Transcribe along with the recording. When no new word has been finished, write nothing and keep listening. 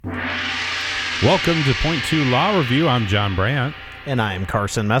Welcome to Point 2 Law Review. I'm John Brandt. And I am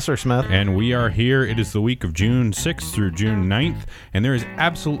Carson Messersmith. And we are here. It is the week of June 6th through June 9th. And there is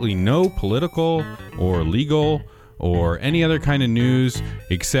absolutely no political or legal or any other kind of news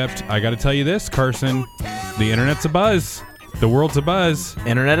except, I got to tell you this, Carson, the internet's abuzz. The world's abuzz.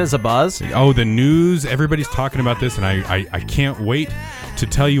 Internet is abuzz? Oh, the news. Everybody's talking about this, and I can't wait to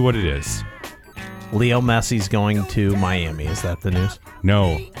tell you what it is. Leo Messi's going to Miami. Is that the news?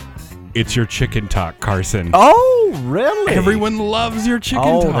 No. It's your chicken talk, Carson. Oh, really? Everyone loves your chicken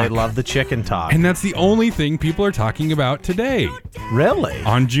talk. Oh, they love the chicken talk. And that's the only thing people are talking about today. Really?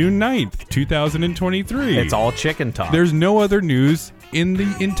 On June 9th, 2023. It's all chicken talk. There's no other news in the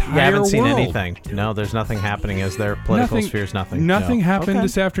entire world. You haven't seen anything. No, there's nothing happening. Is there? Political spheres, nothing. Nothing no. happened Okay.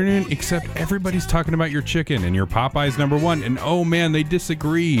 this afternoon except everybody's talking about your chicken and your Popeye's #1. And oh man, they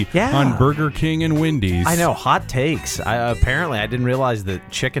disagree on Burger King and Wendy's. I know, hot takes. Apparently, I didn't realize that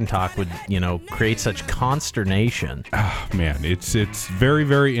chicken talk would, create such consternation. Oh man, it's very,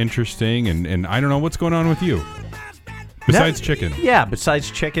 very interesting. And I don't know what's going on with you. Besides chicken. Yeah,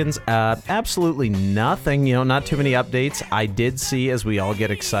 besides chickens, absolutely nothing. Not too many updates. I did see, as we all get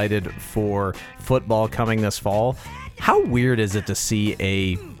excited for football coming this fall, how weird is it to see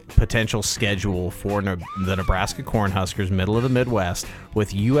a potential schedule for the Nebraska Cornhuskers, middle of the Midwest,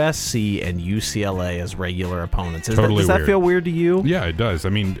 with USC and UCLA as regular opponents? Does that feel weird to you? Yeah, it does. I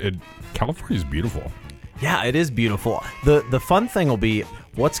mean, California's beautiful. Yeah, it is beautiful. The fun thing will be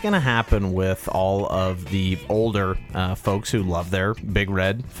what's going to happen with all of the older folks who love their Big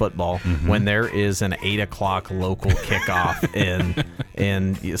Red football when there is an 8 o'clock local kickoff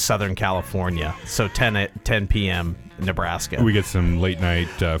in Southern California. So 10 p.m. Nebraska. We get some late night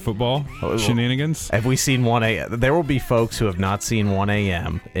football shenanigans. Have we seen 1 a.m.? There will be folks who have not seen 1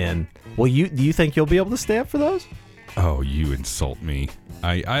 a.m. Do you think you'll be able to stay up for those? Oh, you insult me.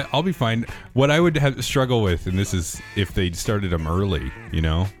 I'll be fine. What I would struggle with, and this is if they started them early,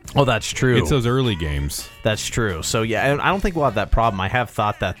 Oh, that's true. It's those early games. That's true. So, yeah, I don't think we'll have that problem. I have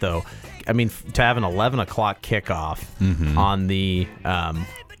thought that, though. I mean, to have an 11 o'clock kickoff on the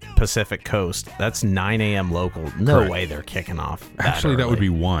Pacific Coast, that's 9 a.m. local. No Correct. way they're kicking off Actually, early. that would be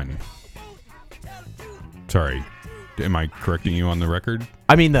 1. Sorry. Am I correcting you on the record?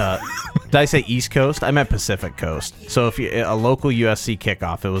 I mean, did I say East Coast? I meant Pacific Coast. So if a local USC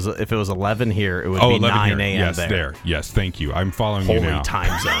kickoff, if it was 11 here, it would be 9 a.m. Yes, there. Yes, thank you. I'm following you now. Holy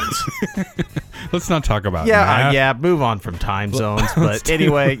time zones. Let's not talk about that. Yeah, move on from time zones. But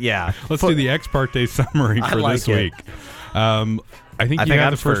anyway, yeah. Let's do the ex parte summary for this week. I think you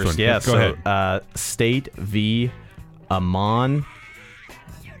have the first one. Yeah, Go ahead. State v. Ammons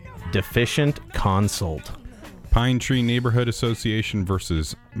Deficient Consult. Pine Tree Neighborhood Association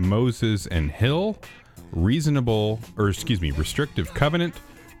versus Moses and Hill. Restrictive covenant.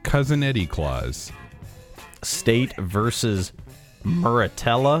 Cousin Eddie clause. State versus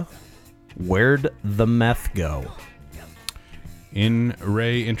Muratella. Where'd the meth go? In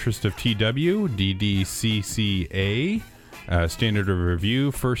re interest of TW, DDCCA, standard of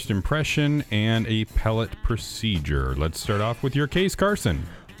review, first impression, and appellate procedure. Let's start off with your case, Carson.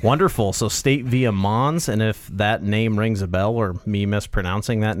 Wonderful. So State v. Ammons, and if that name rings a bell, or me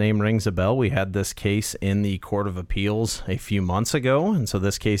mispronouncing that name rings a bell, we had this case in the Court of Appeals a few months ago, and so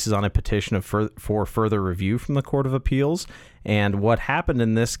this case is on a petition for further review from the Court of Appeals. And what happened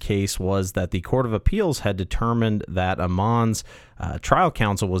in this case was that the Court of Appeals had determined that Ammons' trial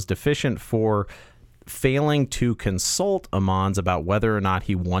counsel was deficient for failing to consult Ammons about whether or not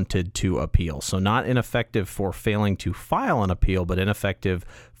he wanted to appeal. So not ineffective for failing to file an appeal, but ineffective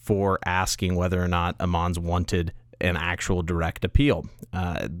for asking whether or not Ammons wanted an actual direct appeal.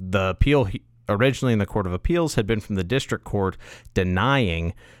 The appeal originally in the Court of Appeals had been from the district court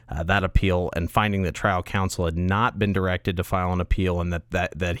denying that appeal and finding that trial counsel had not been directed to file an appeal and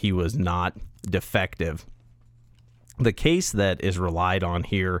that he was not defective. The case that is relied on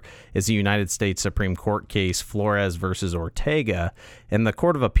here is the United States Supreme Court case Flores versus Ortega, and the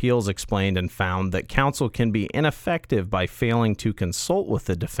Court of Appeals explained and found that counsel can be ineffective by failing to consult with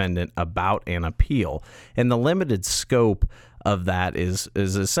the defendant about an appeal. And the limited scope of that is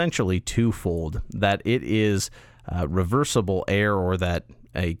essentially twofold, that it is reversible error, or that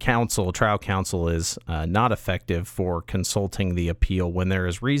a trial counsel is not effective for consulting the appeal when there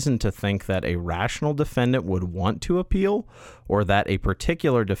is reason to think that a rational defendant would want to appeal, or that a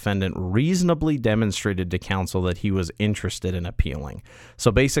particular defendant reasonably demonstrated to counsel that he was interested in appealing.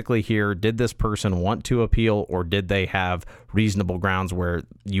 So basically here, did this person want to appeal, or did they have reasonable grounds where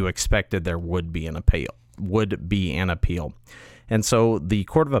you expected there would be an appeal? And so the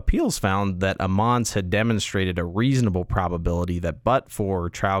Court of Appeals found that Ammons had demonstrated a reasonable probability that but for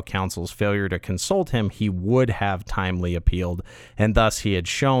trial counsel's failure to consult him, he would have timely appealed, and thus he had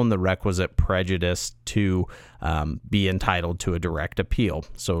shown the requisite prejudice to be entitled to a direct appeal.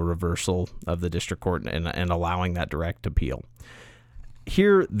 So a reversal of the district court and allowing that direct appeal.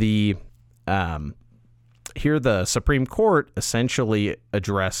 Here the Supreme Court essentially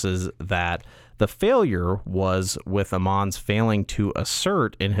addresses that the failure was with Ammons failing to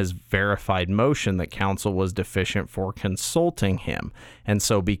assert in his verified motion that counsel was deficient for consulting him. And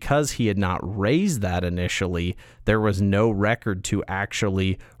so because he had not raised that initially, there was no record to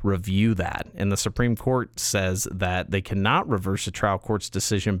actually review that. And the Supreme Court says that they cannot reverse a trial court's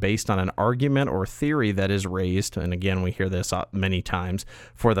decision based on an argument or theory that is raised, and again, we hear this many times,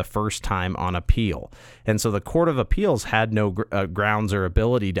 for the first time on appeal. And so the Court of Appeals had no grounds or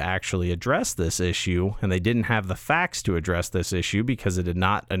ability to actually address this issue, and they didn't have the facts to address this issue because it had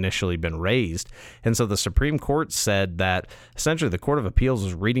not initially been raised. And so the Supreme Court said that essentially the Court of Appeals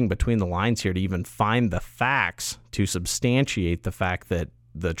was reading between the lines here to even find the facts to substantiate the fact that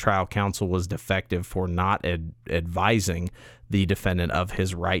the trial counsel was defective for not advising the defendant of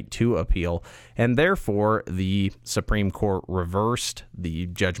his right to appeal, and therefore the Supreme Court reversed the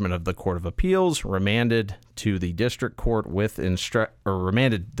judgment of the Court of Appeals, remanded to the district court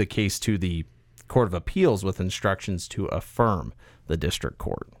remanded the case to the Court of Appeals with instructions to affirm the district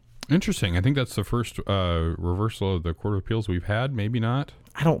court. Interesting. I think that's the first reversal of the Court of Appeals we've had. Maybe not.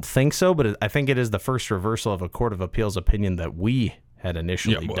 I don't think so, but I think it is the first reversal of a Court of Appeals opinion that we had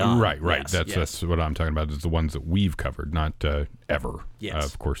initially done. Right. Yes, that's what I'm talking about, is the ones that we've covered, not ever. Yes.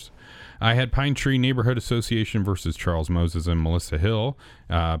 Of course. I had Pine Tree Neighborhood Association versus Charles Moses and Melissa Hill.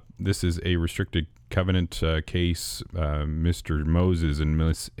 This is a restricted covenant case. Mr. Moses and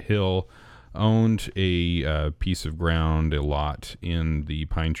Miss Hill owned a piece of ground, a lot in the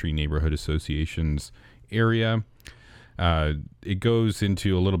Pine Tree Neighborhood Association's area. It goes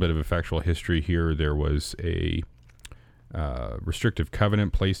into a little bit of a factual history here. There was a restrictive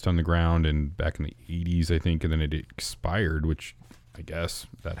covenant placed on the ground back in the 80s, I think, and then it expired, which I guess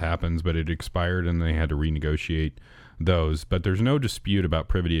that happens, but it expired and they had to renegotiate those. But there's no dispute about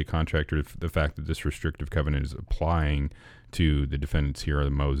privity of contract or the fact that this restrictive covenant is applying to the defendants here,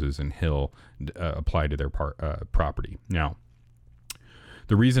 Moses and Hill, apply to their property. Now,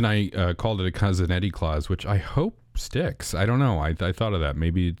 the reason I called it a cousin-Eddie clause, which I hope sticks, I don't know. I thought of that.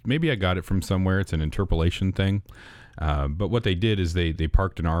 Maybe I got it from somewhere. It's an interpolation thing. But what they did is they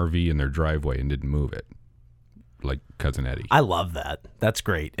parked an RV in their driveway and didn't move it, like Cousin Eddie. I love that. That's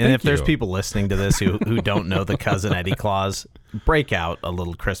great. And if there's people listening to this who don't know the Cousin Eddie clause, break out a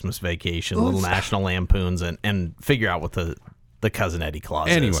little Christmas Vacation, little National Lampoons, and figure out what the Cousin Eddie clause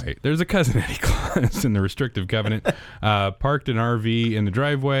is. Anyway, there's a Cousin Eddie clause in the restrictive covenant. Parked an RV in the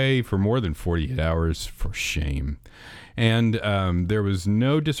driveway for more than 48 hours, for shame. And there was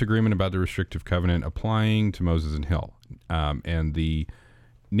no disagreement about the restrictive covenant applying to Moses and Hill. And the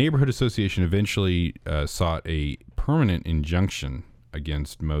neighborhood association eventually sought a permanent injunction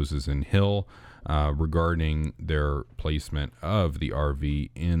against Moses and Hill regarding their placement of the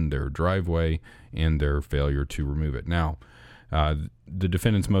RV in their driveway and their failure to remove it. Now, the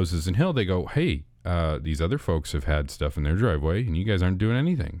defendants, Moses and Hill, they go, hey, these other folks have had stuff in their driveway and you guys aren't doing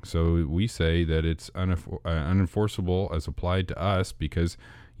anything. So we say that it's unenforceable as applied to us because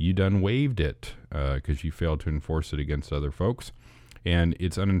you done waived it because you failed to enforce it against other folks. And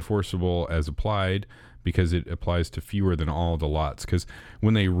it's unenforceable as applied because it applies to fewer than all the lots. Because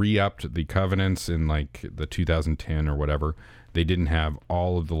when they re-upped the covenants in like the 2010 or whatever, they didn't have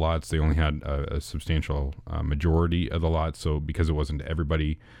all of the lots. They only had a substantial majority of the lots. So because it wasn't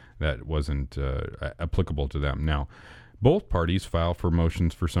everybody, that wasn't applicable to them. Now, both parties file for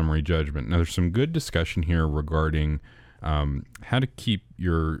motions for summary judgment. Now, there's some good discussion here regarding how to keep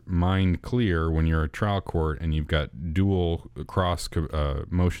your mind clear when you're a trial court and you've got dual cross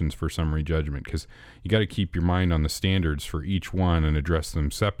motions for summary judgment, because you got to keep your mind on the standards for each one and address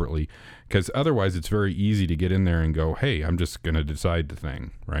them separately, because otherwise it's very easy to get in there and go, hey, I'm just going to decide the thing,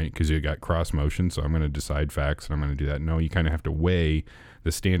 right? Because you got cross motion, so I'm going to decide facts and I'm going to do that. No, you kind of have to weigh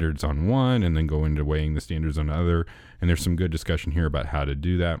the standards on one and then go into weighing the standards on the other, and there's some good discussion here about how to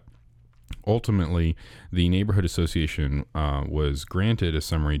do that. Ultimately, the neighborhood association was granted a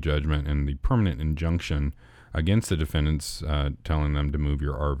summary judgment and the permanent injunction against the defendants, telling them to move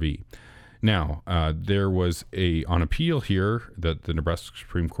your RV. Now, there was on appeal here that the Nebraska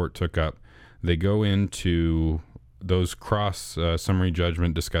Supreme Court took up. They go into those cross summary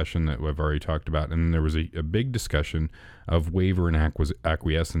judgment discussion that we've already talked about, and then there was a big discussion of waiver and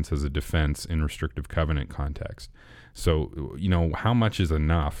acquiescence as a defense in restrictive covenant context. So, how much is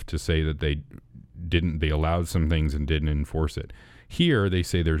enough to say that they allowed some things and didn't enforce it? Here, they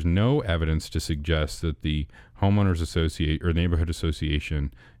say there's no evidence to suggest that the homeowners associate or neighborhood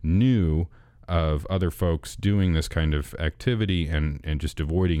association knew of other folks doing this kind of activity and just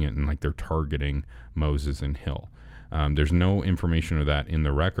avoiding it, and like they're targeting Moses and Hill. There's no information of that in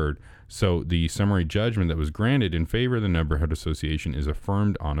the record. So the summary judgment that was granted in favor of the neighborhood association is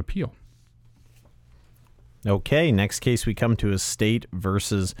affirmed on appeal. Okay, next case we come to is State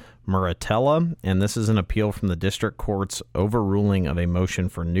versus Muratella, and this is an appeal from the district court's overruling of a motion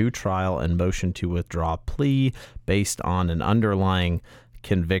for new trial and motion to withdraw plea based on an underlying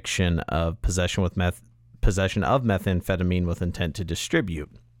conviction of possession of methamphetamine with intent to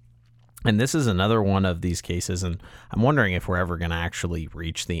distribute. And this is another one of these cases, and I'm wondering if we're ever going to actually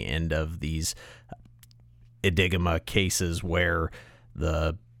reach the end of these Idigima cases where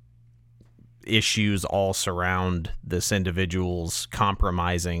the issues all surround this individual's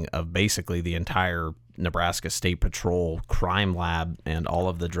compromising of basically the entire Nebraska State Patrol crime lab and all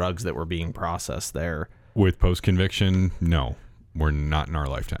of the drugs that were being processed there. With post-conviction, no, we're not in our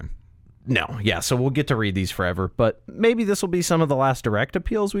lifetime. No, yeah, so we'll get to read these forever, but maybe this will be some of the last direct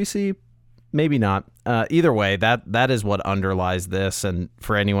appeals we see. Maybe not. Either way, that is what underlies this. And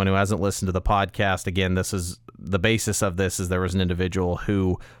for anyone who hasn't listened to the podcast, again, this is the basis of this is there was an individual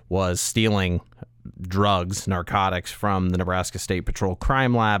who was stealing drugs, narcotics from the Nebraska State Patrol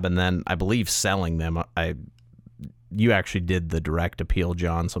crime lab, and then I believe selling them. You actually did the direct appeal,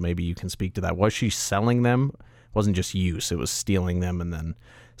 John, so maybe you can speak to that. Was she selling them? It wasn't just use, it was stealing them and then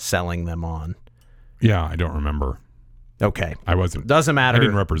selling them on. Yeah, I don't remember. Okay. I wasn't. Doesn't matter. I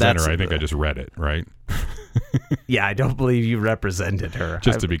didn't represent her. I think I just read it, right? Yeah, I don't believe you represented her.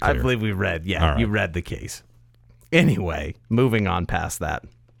 Just to be clear. I believe we read. Yeah, you read the case. Anyway, moving on past that.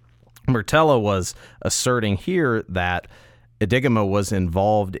 Muratella was asserting here that Idigima was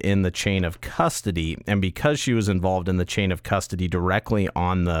involved in the chain of custody, and because she was involved in the chain of custody directly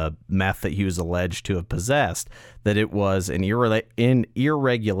on the meth that he was alleged to have possessed, that it was an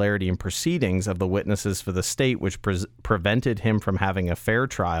irregularity in proceedings of the witnesses for the state which prevented him from having a fair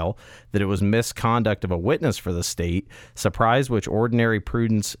trial, that it was misconduct of a witness for the state, surprise which ordinary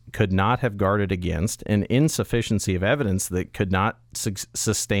prudence could not have guarded against, an insufficiency of evidence that could not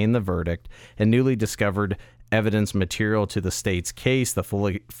sustain the verdict, and newly discovered evidence material to the state's case, the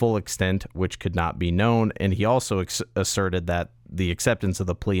full extent which could not be known, and he also asserted that the acceptance of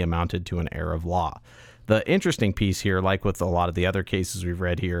the plea amounted to an error of law. The interesting piece here, like with a lot of the other cases we've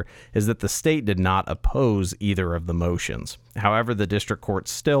read here, is that the state did not oppose either of the motions. However, the district court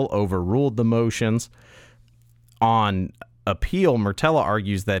still overruled the motions. On appeal, Muratella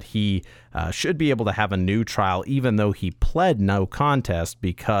argues that he should be able to have a new trial even though he pled no contest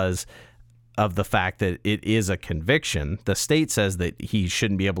because of the fact that it is a conviction. The state says that he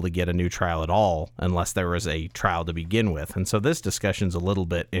shouldn't be able to get a new trial at all unless there was a trial to begin with. And so this discussion's a little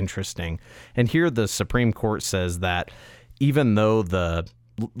bit interesting. And here the Supreme Court says that even though the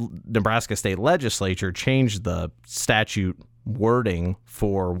Nebraska State Legislature changed the statute wording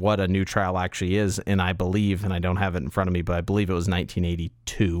for what a new trial actually is, and I believe, and I don't have it in front of me, but I believe it was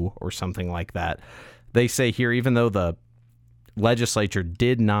 1982 or something like that. They say here, even though the legislature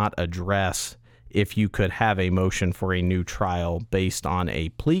did not address if you could have a motion for a new trial based on a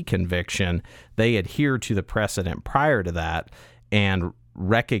plea conviction, they adhere to the precedent prior to that and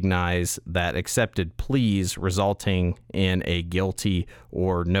recognize that accepted pleas resulting in a guilty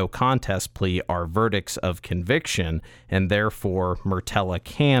or no contest plea are verdicts of conviction, and therefore Muratella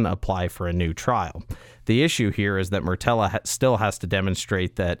can apply for a new trial. The issue here is that Muratella still has to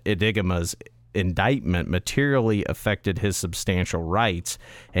demonstrate that Idigima's indictment materially affected his substantial rights,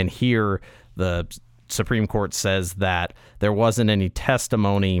 and here the Supreme Court says that there wasn't any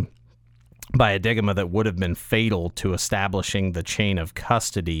testimony by Idigima that would have been fatal to establishing the chain of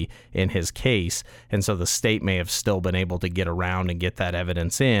custody in his case, and so the state may have still been able to get around and get that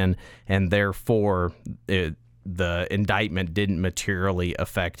evidence in, and therefore the indictment didn't materially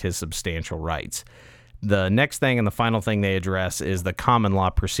affect his substantial rights. The next thing and the final thing they address is the common law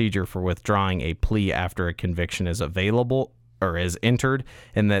procedure for withdrawing a plea after a conviction is available or is entered,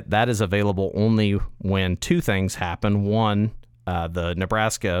 and that is available only when two things happen. One, the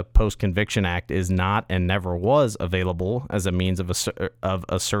Nebraska Post-Conviction Act is not and never was available as a means of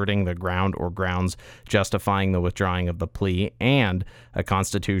asserting the ground or grounds justifying the withdrawing of the plea, and a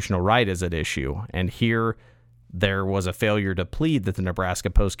constitutional right is at issue. And here there was a failure to plead that the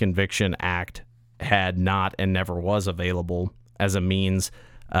Nebraska Post-Conviction Act had not and never was available as a means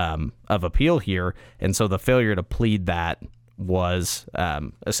of appeal here. And so the failure to plead that was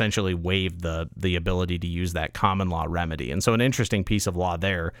essentially waived the ability to use that common law remedy. And so an interesting piece of law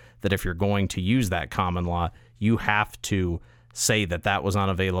there, that if you're going to use that common law, you have to say that was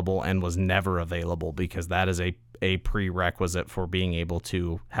unavailable and was never available, because that is a prerequisite for being able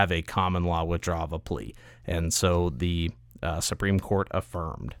to have a common law withdrawal of a plea. And so the Supreme Court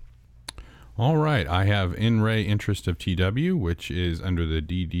affirmed. All right. I have in re interest of TW, which is under the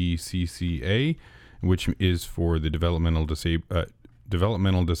DDCCA, which is for the Developmental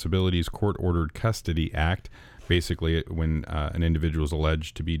Disabilities Court-Ordered Custody Act. Basically, when an individual is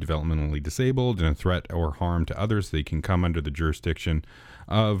alleged to be developmentally disabled and a threat or harm to others, they can come under the jurisdiction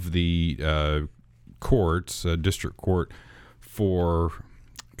of the courts, district court, for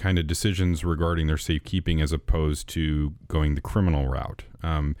kind of decisions regarding their safekeeping as opposed to going the criminal route.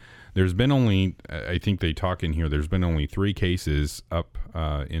 There's been only, I think they talk in here, there's been only 3 cases up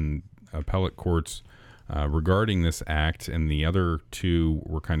in appellate courts regarding this act, and the other 2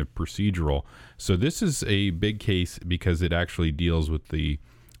 were kind of procedural. So this is a big case because it actually deals with the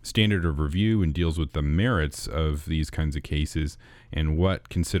standard of review and deals with the merits of these kinds of cases and what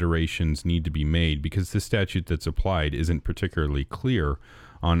considerations need to be made, because the statute that's applied isn't particularly clear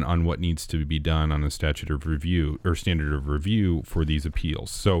on what needs to be done on a statute of review or standard of review for these appeals.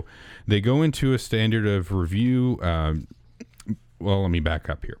 So they go into a standard of review. Well, let me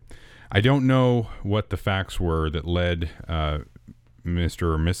back up here. I don't know what the facts were that led Mr.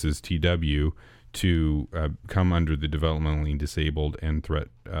 or Mrs. TW to come under the developmentally disabled and threat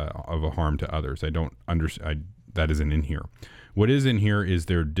of a harm to others. I don't understand. That isn't in here. What is in here is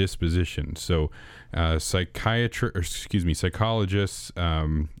their disposition. So psychologists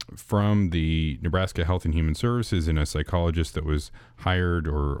from the Nebraska Health and Human Services and a psychologist that was hired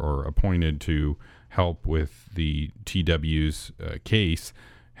or appointed to help with the TW's case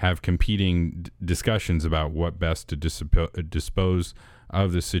have competing discussions about what best to dispose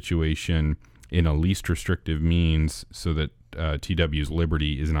of the situation in a least restrictive means so that TW's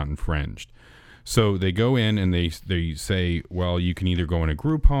liberty is not infringed. So they go in and they say, well, you can either go in a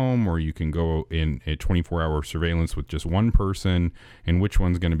group home or you can go in a 24-hour surveillance with just one person, and which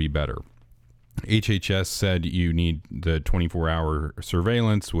one's going to be better? HHS said you need the 24-hour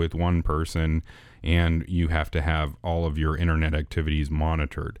surveillance with one person, and you have to have all of your internet activities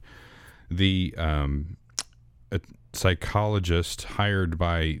monitored. The psychologist hired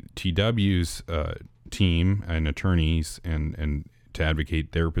by TW's team and attorneys and to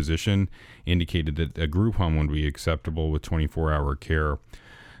advocate their position indicated that a group home would be acceptable with 24-hour care.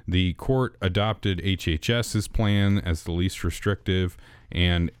 The court adopted HHS's plan as the least restrictive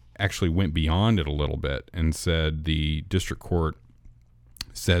and actually went beyond it a little bit and said the district court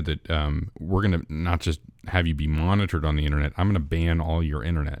said that we're going to not just have you be monitored on the internet, I'm going to ban all your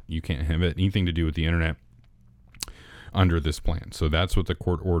internet. You can't have anything to do with the internet under this plan. So that's what the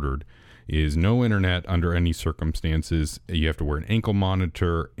court ordered, is no internet under any circumstances. You have to wear an ankle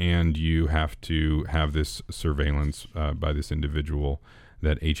monitor, and you have to have this surveillance by this individual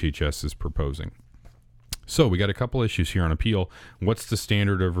that HHS is proposing. So we got a couple issues here on appeal. What's the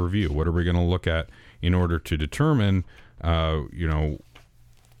standard of review? What are we going to look at in order to determine, how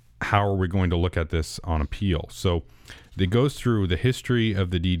are we going to look at this on appeal? So it goes through the history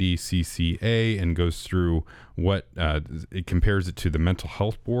of the DDCCA and goes through what it compares it to the mental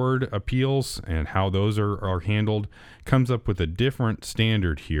health board appeals and how those are handled. Comes up with a different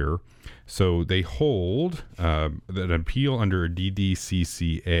standard here. So they hold that an appeal under a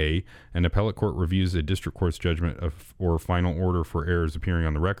DDCCA, an appellate court reviews a district court's judgment or final order for errors appearing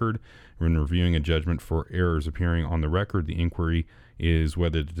on the record. When reviewing a judgment for errors appearing on the record, the inquiry is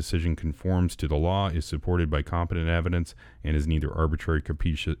whether the decision conforms to the law, is supported by competent evidence, and is neither arbitrary,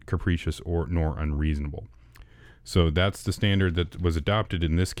 capricious, nor unreasonable. So that's the standard that was adopted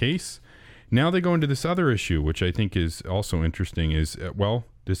in this case. Now they go into this other issue, which I think is also interesting, is,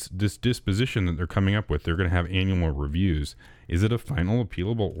 this disposition that they're coming up with, they're going to have annual reviews. Is it a final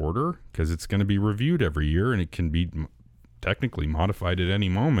appealable order? Because it's going to be reviewed every year, and it can be technically modified at any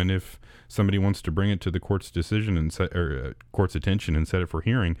moment if somebody wants to bring it to the court's decision and court's attention and set it for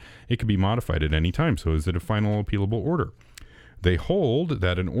hearing. It could be modified at any time. So is it a final appealable order? They hold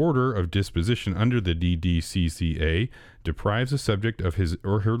that an order of disposition under the DDCCA deprives a subject of his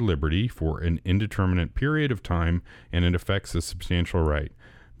or her liberty for an indeterminate period of time, and it affects a substantial right.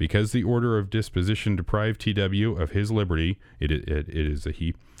 Because the order of disposition deprived TW of his liberty, it is a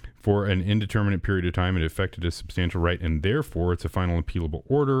he, for an indeterminate period of time, it affected a substantial right, and therefore it's a final appealable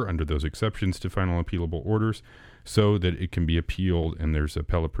order under those exceptions to final appealable orders, so that it can be appealed, and there's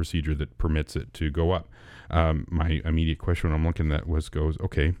appellate procedure that permits it to go up. My immediate question when I'm looking at that goes,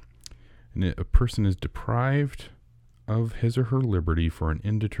 okay, a person is deprived of his or her liberty for an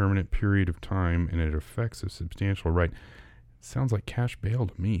indeterminate period of time and it affects a substantial right. Sounds like cash bail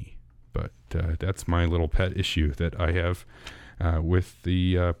to me, but that's my little pet issue that I have with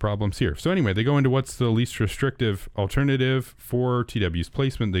the problems here. So anyway, they go into what's the least restrictive alternative for TW's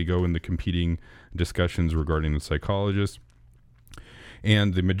placement. They go into competing discussions regarding the psychologist.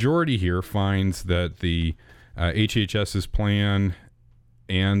 And the majority here finds that the HHS's plan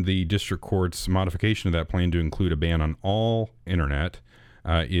and the district court's modification of that plan to include a ban on all internet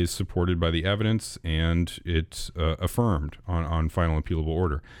is supported by the evidence, and it's affirmed on final appealable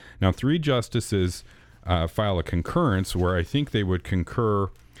order. Now, 3 justices file a concurrence where I think they would concur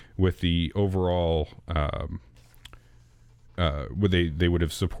with the overall they would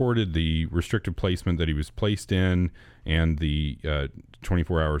have supported the restricted placement that he was placed in and the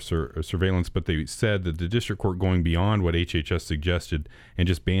 24-hour surveillance, but they said that the district court going beyond what HHS suggested and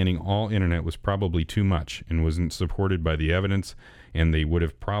just banning all internet was probably too much and wasn't supported by the evidence, and they would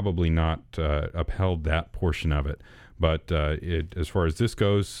have probably not upheld that portion of it. But as far as this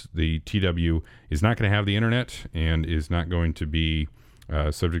goes, the TW is not going to have the internet and is not going to be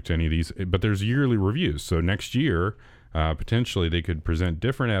subject to any of these. But there's yearly reviews. So next year, potentially they could present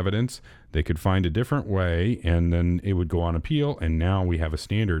different evidence. They could find a different way, and then it would go on appeal. And now we have a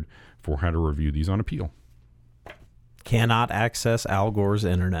standard for how to review these on appeal. Cannot access Al Gore's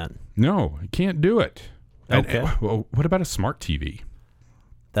internet. No, can't do it. Okay. And, what about a smart TV?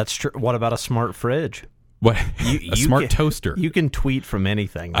 That's true. What about a smart fridge? What? A smart toaster. You can tweet from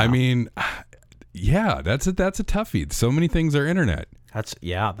anything now. I mean, yeah, that's a toughie. So many things are internet. That's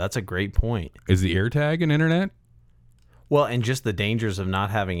a great point. Is the AirTag an internet? Well, and just the dangers of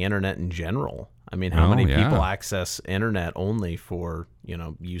not having internet in general. I mean, how many people access internet only for,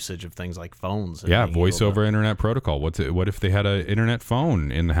 usage of things like phones? Yeah, voice over internet protocol. What if they had an internet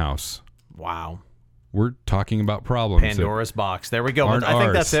phone in the house? Wow. We're talking about problems. Pandora's box. There we go. I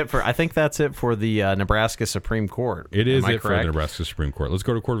think that's it for the Nebraska Supreme Court. It is it for the Nebraska Supreme Court. Let's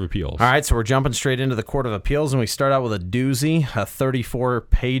go to Court of Appeals. All right, so we're jumping straight into the Court of Appeals, and we start out with a doozy, a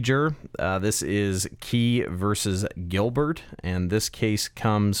 34-pager. This is Key versus Gilbert, and this case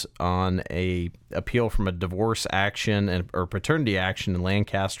comes on a appeal from a divorce action or paternity action in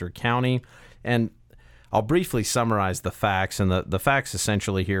Lancaster County, and I'll briefly summarize the facts, and the facts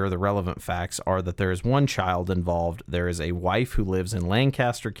essentially here, the relevant facts, are that there is one child involved. There is a wife who lives in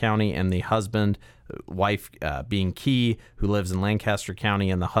Lancaster County, and the husband, wife being Key, who lives in Lancaster County,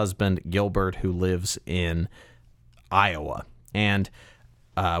 and the husband, Gilbert, who lives in Iowa. And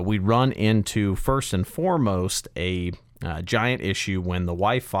we run into, first and foremost, a giant issue when the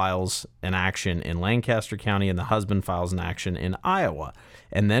wife files an action in Lancaster County and the husband files an action in Iowa.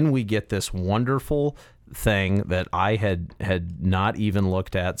 And then we get this wonderful thing that I had not even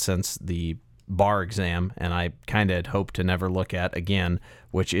looked at since the bar exam, and I kind of had hoped to never look at again,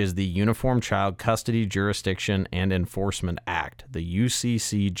 which is the Uniform Child Custody Jurisdiction and Enforcement Act, the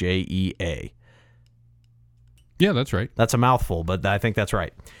UCCJEA. Yeah, that's right. That's a mouthful, but I think that's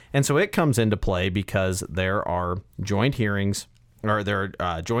right. And so it comes into play because there are joint hearings, or there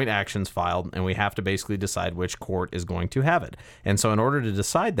are joint actions filed, and we have to basically decide which court is going to have it. And so in order to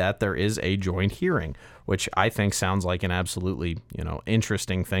decide that, there is a joint hearing, which I think sounds like an absolutely,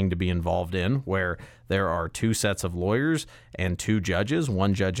 interesting thing to be involved in, where there are 2 sets of lawyers and 2 judges,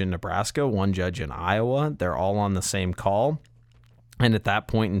 one judge in Nebraska, one judge in Iowa. They're all on the same call. And at that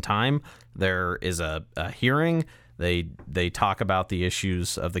point in time, there is a hearing. They talk about the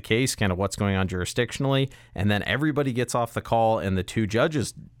issues of the case, kind of what's going on jurisdictionally, and then everybody gets off the call, and the 2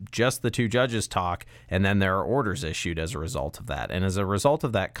 judges talk, and then there are orders issued as a result of that. And as a result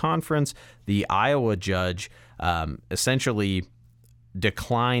of that conference, the Iowa judge essentially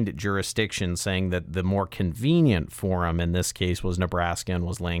declined jurisdiction, saying that the more convenient forum in this case was Nebraska and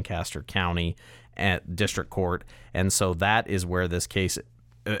was Lancaster County at District Court. And so that is where this case,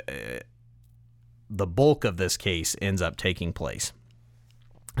 the bulk of this case ends up taking place.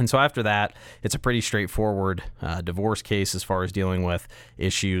 And so after that, it's a pretty straightforward divorce case as far as dealing with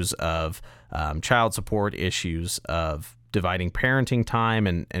issues of child support, issues of dividing parenting time,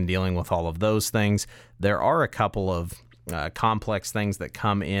 and dealing with all of those things. There are a couple of complex things that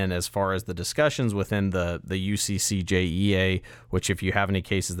come in as far as the discussions within the UCCJEA, which if you have any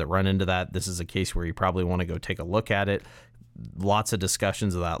cases that run into that, this is a case where you probably want to go take a look at it. Lots of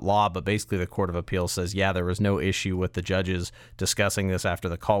discussions of that law, but basically the Court of Appeals says, yeah, there was no issue with the judges discussing this after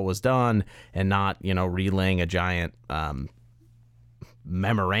the call was done and not, relaying a giant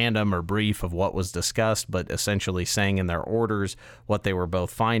memorandum or brief of what was discussed, but essentially saying in their orders what they were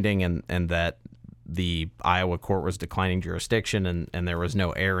both finding and that the Iowa court was declining jurisdiction and there was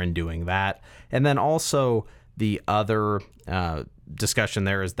no error in doing that. And then also the other discussion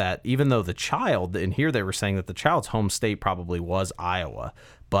there is that even though the child, and here they were saying that the child's home state probably was Iowa,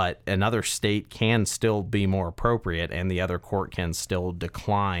 but another state can still be more appropriate, and the other court can still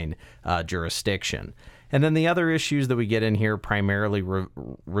decline jurisdiction. And then the other issues that we get in here primarily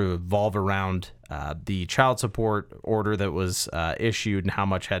revolve around the child support order that was issued and how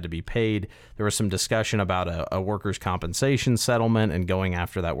much had to be paid. There was some discussion about a workers' compensation settlement and going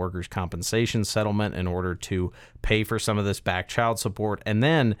after that workers' compensation settlement in order to pay for some of this back child support. And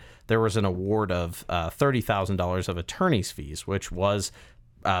then there was an award of $30,000 of attorney's fees, which was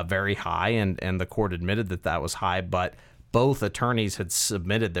very high, and the court admitted that that was high, but both attorneys had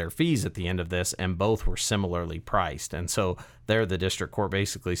submitted their fees at the end of this, and both were similarly priced. And so there, the district court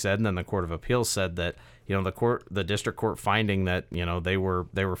basically said, and then the Court of Appeals said that, the district court finding that, they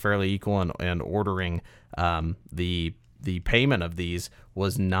were fairly equal and ordering the payment of these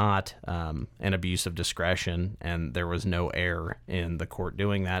was not an abuse of discretion, and there was no error in the court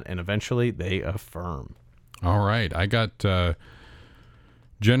doing that. And eventually they affirm. All right. I got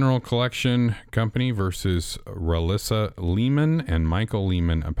General Collection Company versus Relissa Leaman and Michael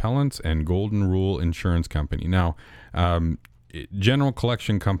Leaman Appellants and Golden Rule Insurance Company. Now, General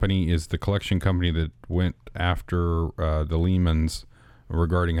Collection Company is the collection company that went after the Leamans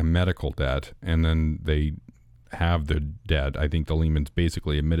regarding a medical debt, and then they have the debt. I think the Leamans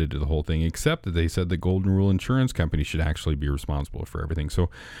basically admitted to the whole thing, except that they said the Golden Rule Insurance Company should actually be responsible for everything. So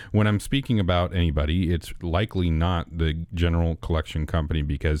when I'm speaking about anybody, it's likely not the General Collection Company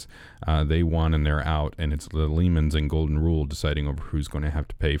because they won and they're out, and it's the Leamans and Golden Rule deciding over who's going to have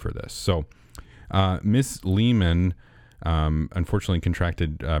to pay for this. So Miss Leaman unfortunately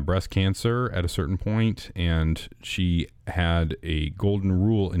contracted breast cancer at a certain point, and she had a Golden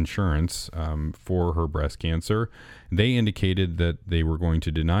Rule insurance for her breast cancer. They indicated that they were going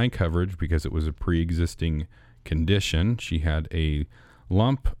to deny coverage because it was a pre-existing condition. She had a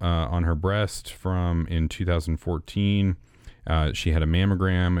lump on her breast from in 2014. She had a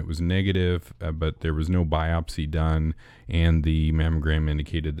mammogram. It was negative, but there was no biopsy done, and the mammogram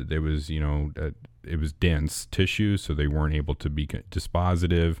indicated that there was, it was dense tissue, so they weren't able to be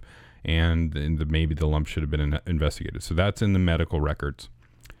dispositive, and maybe the lump should have been investigated. So that's in the medical records.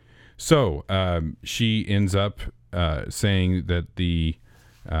 So she ends up saying that the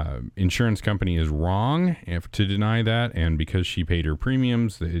insurance company is wrong to deny that, and because she paid her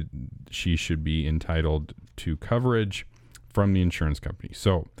premiums, she should be entitled to coverage from the insurance company.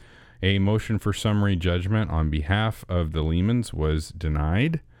 So a motion for summary judgment on behalf of the Leamans was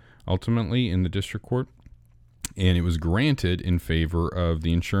denied ultimately in the district court, and it was granted in favor of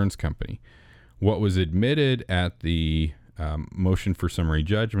the insurance company. What was admitted at the motion for summary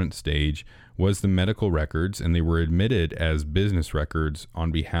judgment stage was the medical records, and they were admitted as business records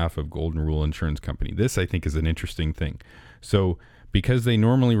on behalf of Golden Rule Insurance Company. This, I think, is an interesting thing. So because they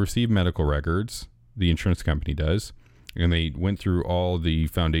normally receive medical records, the insurance company does, and they went through all the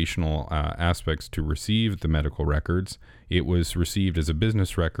foundational aspects to receive the medical records, it was received as a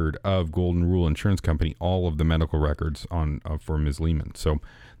business record of Golden Rule Insurance Company, all of the medical records for Ms. Leaman. So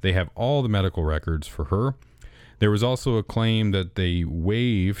they have all the medical records for her. There was also a claim that the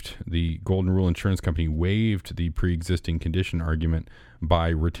Golden Rule Insurance Company waived the pre-existing condition argument by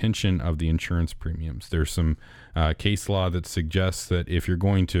retention of the insurance premiums. There's some case law that suggests that if you're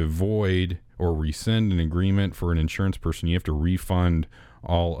going to void or rescind an agreement for an insurance person, you have to refund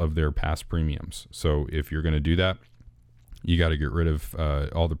all of their past premiums. So if you're going to do that, you got to get rid of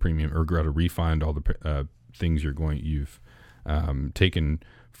all the premium, or got to refund all the things you've taken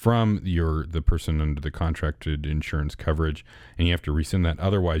from the person under the contracted insurance coverage, and you have to rescind that.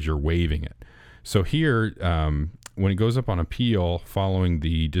 Otherwise, you're waiving it. So here, when it goes up on appeal following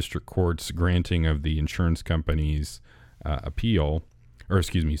the district court's granting of the insurance company's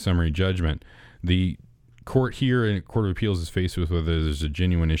summary judgment, the court here in Court of Appeals is faced with whether there's a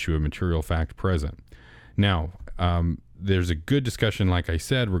genuine issue of material fact present. Now, there's a good discussion, like I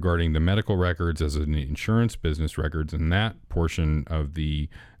said, regarding the medical records as an insurance business records, and that portion of the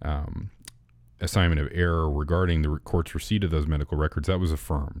assignment of error regarding the court's receipt of those medical records, that was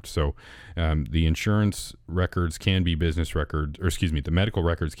affirmed. So the insurance records can be business records, the medical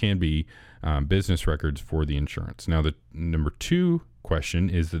records can be business records for the insurance. Now, the number two question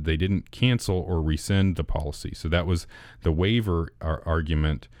is that they didn't cancel or rescind the policy. So that was the waiver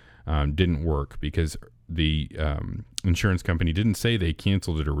argument didn't work because the insurance company didn't say they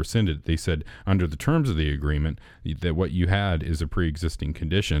canceled it or rescinded it. They said under the terms of the agreement that what you had is a pre-existing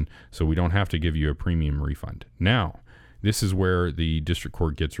condition, so we don't have to give you a premium refund. Now, this is where the district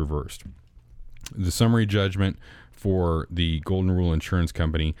court gets reversed. The summary judgment for the Golden Rule Insurance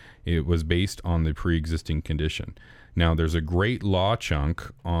Company, it was based on the pre-existing condition. Now, there's a great law chunk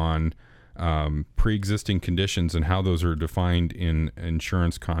on pre-existing conditions and how those are defined in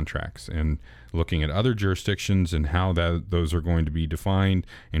insurance contracts, and looking at other jurisdictions and how those are going to be defined,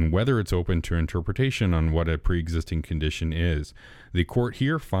 and whether it's open to interpretation on what a pre-existing condition is. The court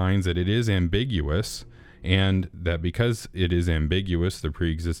here finds that it is ambiguous, and that because it is ambiguous, the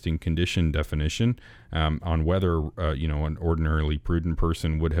pre-existing condition definition on whether an ordinarily prudent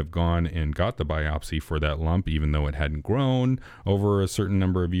person would have gone and got the biopsy for that lump, even though it hadn't grown over a certain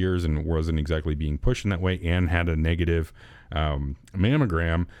number of years and wasn't exactly being pushed in that way, and had a negative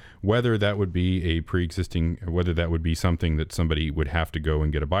mammogram, whether that would be a pre-existing, whether that would be something that somebody would have to go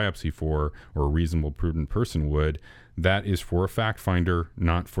and get a biopsy for, or a reasonable prudent person would. That is for a fact finder,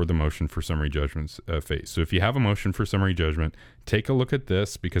 not for the motion for summary judgment's phase. So if you have a motion for summary judgment, take a look at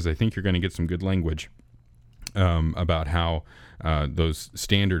this, because I think you're going to get some good language about how those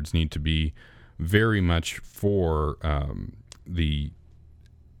standards need to be very much for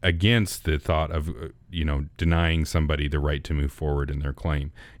against the thought of denying somebody the right to move forward in their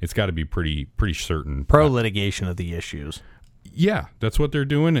claim. It's got to be pretty certain. Pro litigation of the issues. Yeah, that's what they're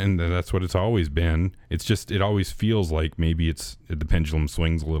doing, and that's what it's always been. It's just, it always feels like maybe the pendulum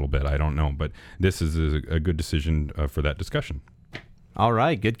swings a little bit. I don't know, but this is a good decision for that discussion. All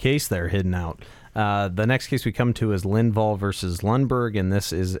right, good case there, hidden out. The next case we come to is Lindvall versus Lundberg, and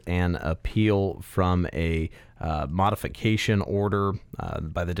this is an appeal from a modification order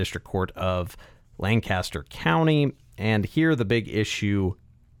by the District Court of Lancaster County. And here the big issue,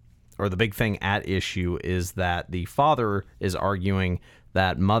 or the big thing at issue, is that the father is arguing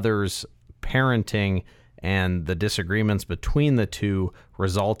that mother's parenting and the disagreements between the two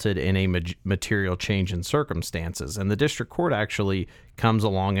resulted in a material change in circumstances. And the district court actually comes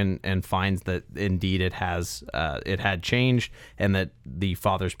along and finds that indeed it had changed, and that the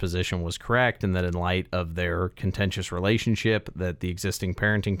father's position was correct, and that in light of their contentious relationship, that the existing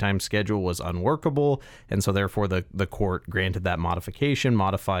parenting time schedule was unworkable, and so therefore the court granted that modification,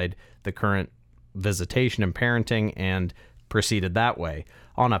 modified the current visitation and parenting, and proceeded that way.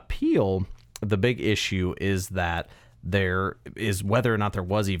 On appeal, the big issue is that there is whether or not there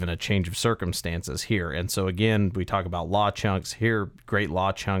was even a change of circumstances here. And so again, we talk about law chunks here, great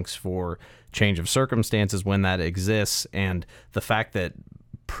law chunks for change of circumstances when that exists, and the fact that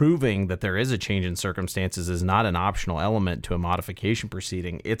proving that there is a change in circumstances is not an optional element to a modification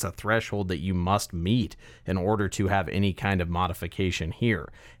proceeding. It's a threshold that you must meet in order to have any kind of modification here.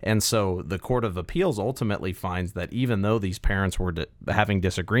 And so the Court of Appeals ultimately finds that even though these parents were having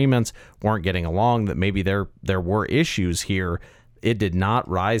disagreements, weren't getting along, that maybe there were issues here, it did not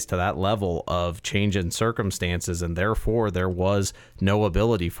rise to that level of change in circumstances, and therefore there was no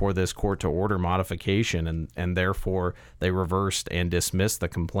ability for this court to order modification, and therefore they reversed and dismissed the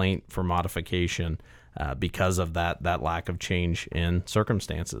complaint for modification because of that lack of change in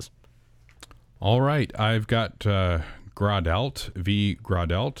circumstances. All right, I've got Gaudreault v.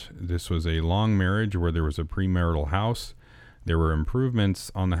 Gaudreault. This was a long marriage where there was a premarital house. There were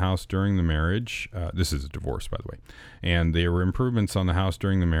improvements on the house during the marriage. This is a divorce, by the way. And there were improvements on the house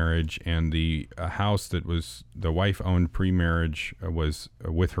during the marriage, and the house that was the wife owned pre-marriage was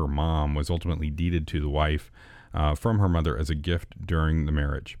with her mom, was ultimately deeded to the wife from her mother as a gift during the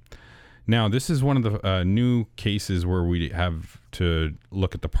marriage. Now, this is one of the new cases where we have to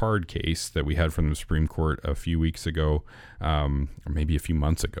look at the Pard case that we had from the Supreme Court a few weeks ago, or maybe a few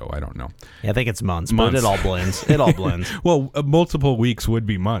months ago. I don't know. Yeah, I think it's months. But it all blends. It all blends. Well, multiple weeks would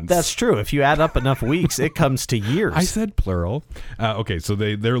be months. That's true. If you add up enough weeks, it comes to years. I said plural. Okay, so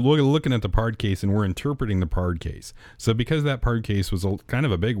they're looking at the Pard case, and we're interpreting the Pard case. So because that Pard case was kind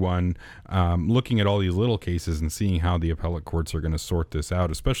of a big one, looking at all these little cases and seeing how the appellate courts are going to sort this out,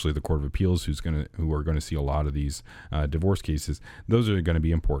 especially the Court of Appeals, who are going to see a lot of these divorce cases, those are going to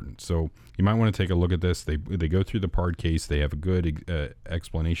be important. So you might want to take a look at this. They go through the Pard case. They have a good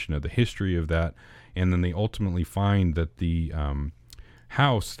explanation of the history of that, and then they ultimately find that the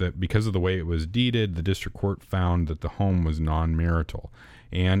house, that because of the way it was deeded, the district court found that the home was non-marital.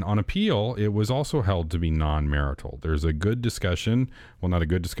 And on appeal, it was also held to be non-marital. There's a good discussion, well, not a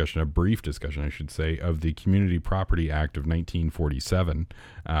good discussion, a brief discussion, I should say, of the Community Property Act of 1947.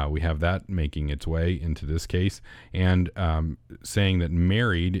 We have that making its way into this case, and saying that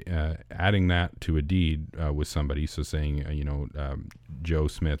married, adding that to a deed with somebody, so saying, Joe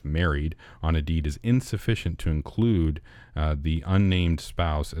Smith married on a deed is insufficient to include the unnamed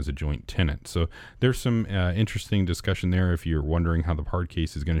spouse as a joint tenant. So there's some interesting discussion there if you're wondering how the Pard case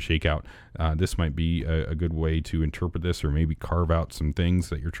case is going to shake out. This might be a good way to interpret this, or maybe carve out some things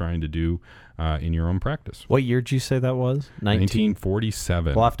that you're trying to do in your own practice. What year did you say that was?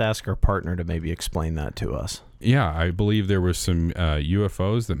 1947. We'll have to ask our partner to maybe explain that to us. Yeah, I believe there was some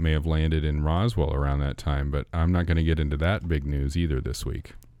UFOs that may have landed in Roswell around that time, but I'm not going to get into that big news either this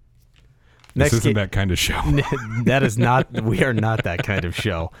week. This isn't that kind of show. That is not. We are not that kind of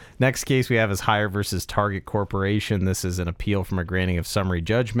show. Next case we have is Hyer versus Target Corporation. This is an appeal from a granting of summary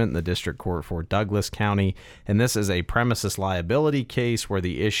judgment in the District Court for Douglas County. And this is a premises liability case where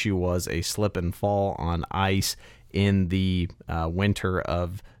the issue was a slip and fall on ice in the winter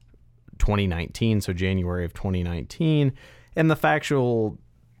of 2019, so January of 2019. And the factual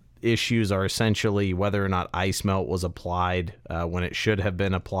issues are essentially whether or not ice melt was applied when it should have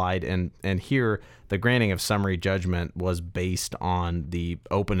been applied, and here the granting of summary judgment was based on the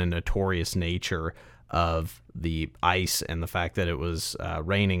open and notorious nature of the ice and the fact that it was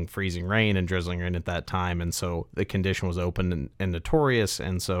raining, freezing rain and drizzling rain at that time, and so the condition was open and notorious,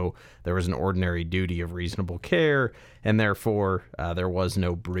 and so there was an ordinary duty of reasonable care, and therefore there was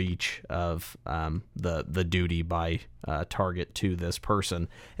no breach of the duty by Target to this person.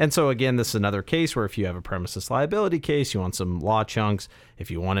 And so again, this is another case where if you have a premises liability case, you want some law chunks.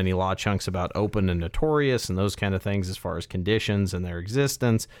 If you want any law chunks about open and notorious and those kind of things as far as conditions and their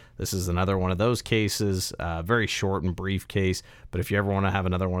existence, this is another one of those cases. Very short and brief case, but if you ever want to have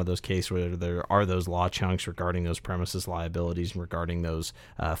another one of those cases where there are those law chunks regarding those premises liabilities and regarding those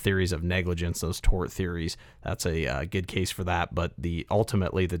theories of negligence, those tort theories, that's a good case for that. But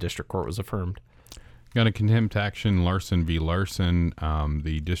ultimately the district court was affirmed. Got a contempt action, Larson v. Larson.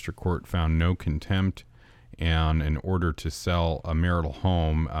 The district court found no contempt, and in order to sell a marital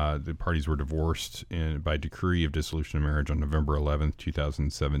home, the parties were divorced by decree of dissolution of marriage on November 11th,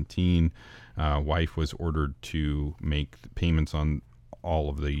 2017. Wife was ordered to make payments on all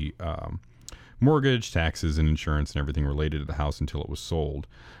of the mortgage, taxes, and insurance and everything related to the house until it was sold.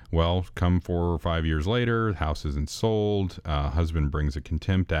 Well, come 4 or 5 years later, the house isn't sold. Husband brings a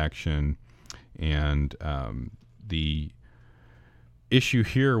contempt action, and the issue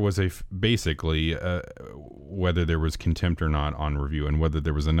here was basically whether there was contempt or not on review, and whether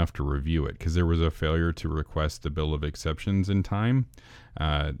there was enough to review it, because there was a failure to request the bill of exceptions in time.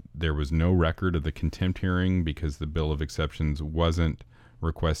 There was no record of the contempt hearing because the bill of exceptions wasn't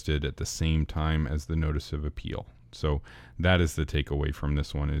requested at the same time as the notice of appeal. So that is the takeaway from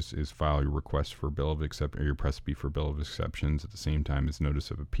this one: is file your request for bill of exception, or your recipe for bill of exceptions at the same time as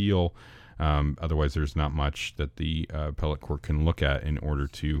notice of appeal. Otherwise, there's not much that the appellate court can look at in order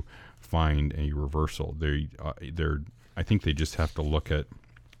to find a reversal. I think they just have to look at.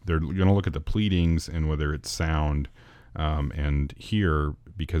 They're going to look at the pleadings and whether it's sound. And here,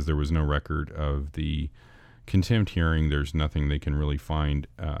 because there was no record of the contempt hearing, there's nothing they can really find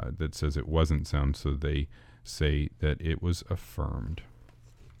that says it wasn't sound. So they say that it was affirmed.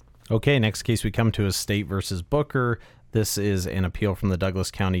 Okay, next case we come to is State versus Booker. This is an appeal from the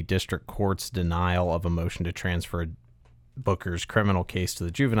Douglas County District Court's denial of a motion to transfer Booker's criminal case to the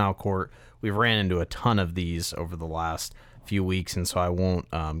juvenile court. We've ran into a ton of these over the last few weeks, and so I won't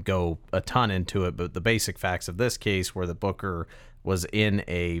go a ton into it, but the basic facts of this case were that Booker was in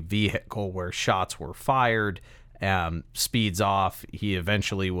a vehicle where shots were fired, speeds off. He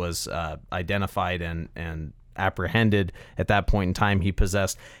eventually was identified and apprehended. At that point in time, he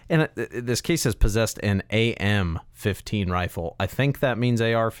possessed, and this case has possessed an AM-15 rifle. I think that means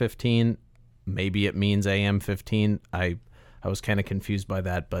AR-15. Maybe it means AM-15. I was kind of confused by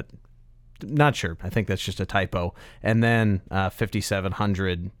that, but not sure. I think that's just a typo. And then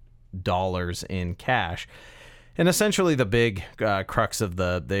 $5,700 in cash. And essentially the big crux of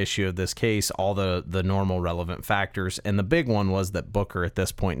the issue of this case, all the normal relevant factors. And the big one was that Booker at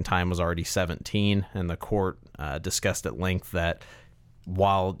this point in time was already 17. And the court discussed at length that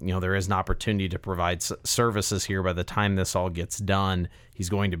while there is an opportunity to provide services here, by the time this all gets done, he's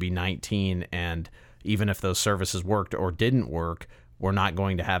going to be 19. And even if those services worked or didn't work, we're not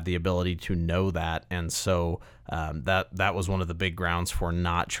going to have the ability to know that. And so that was one of the big grounds for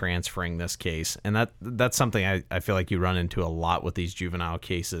not transferring this case. And that's something I feel like you run into a lot with these juvenile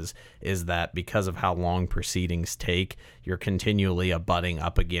cases, is that because of how long proceedings take, you're continually abutting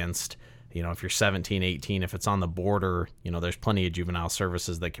up against, if you're 17, 18, if it's on the border, there's plenty of juvenile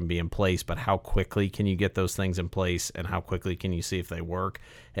services that can be in place, but how quickly can you get those things in place, and how quickly can you see if they work?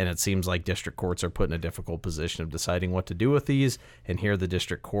 And it seems like district courts are put in a difficult position of deciding what to do with these. And here the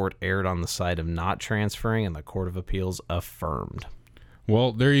district court erred on the side of not transferring, and the Court of Appeals affirmed.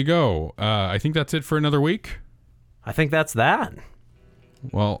 Well, there you go. I think that's it for another week. I think that's that.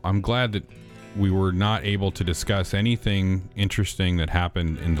 Well, I'm glad that we were not able to discuss anything interesting that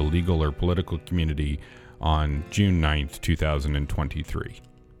happened in the legal or political community on June 9th, 2023.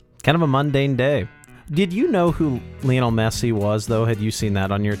 Kind of a mundane day. Did you know who Lionel Messi was, though? Had you seen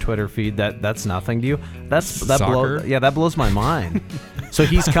that on your Twitter feed? That's nothing to you? Soccer? That blows my mind. So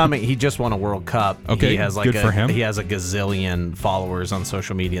he's coming. He just won a World Cup. Okay, he has good for him. He has a gazillion followers on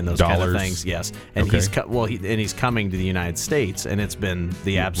social media and those Dollars. kind of things. Yes, and Okay. he's coming to the United States, and it's been the What's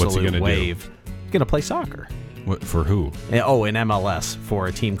he absolute gonna wave. He's gonna play soccer. What, for who? Oh, in MLS for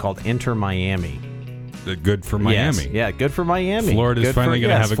a team called Inter Miami. Good for Miami. Yes. Yeah, good for Miami. Florida's Good finally going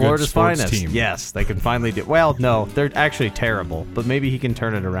to have a good Florida's sports finest. team. Yes, they can finally do. Well, no, they're actually terrible, but maybe he can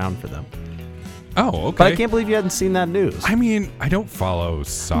turn it around for them. Oh, okay. But I can't believe you hadn't seen that news. I mean, I don't follow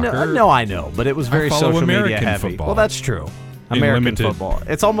soccer. No, I know, but it was very follow social media American heavy. football. Well, that's true. In American limited- football.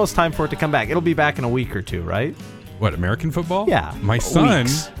 It's almost time for it to come back. It'll be back in a week or two, right? What, American football? Yeah, My son,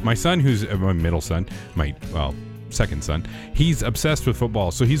 weeks. who's my middle son, second son, he's obsessed with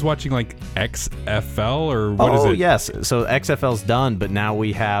football. So he's watching like XFL or what is it? Oh, yes. So XFL's done, but now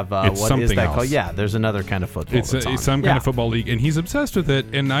we have, It's what is something that else. called? Yeah, there's another kind of football. It's that's on. some kind of football league, and he's obsessed with it,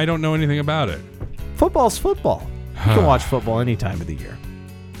 and I don't know anything about it. Football's football. You can watch football any time of the year.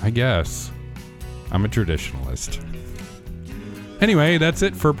 I guess. I'm a traditionalist. Anyway, that's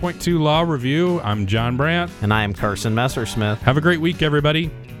it for Point 2 Law Review. I'm John Brandt. And I am Carson Messersmith. Have a great week, everybody.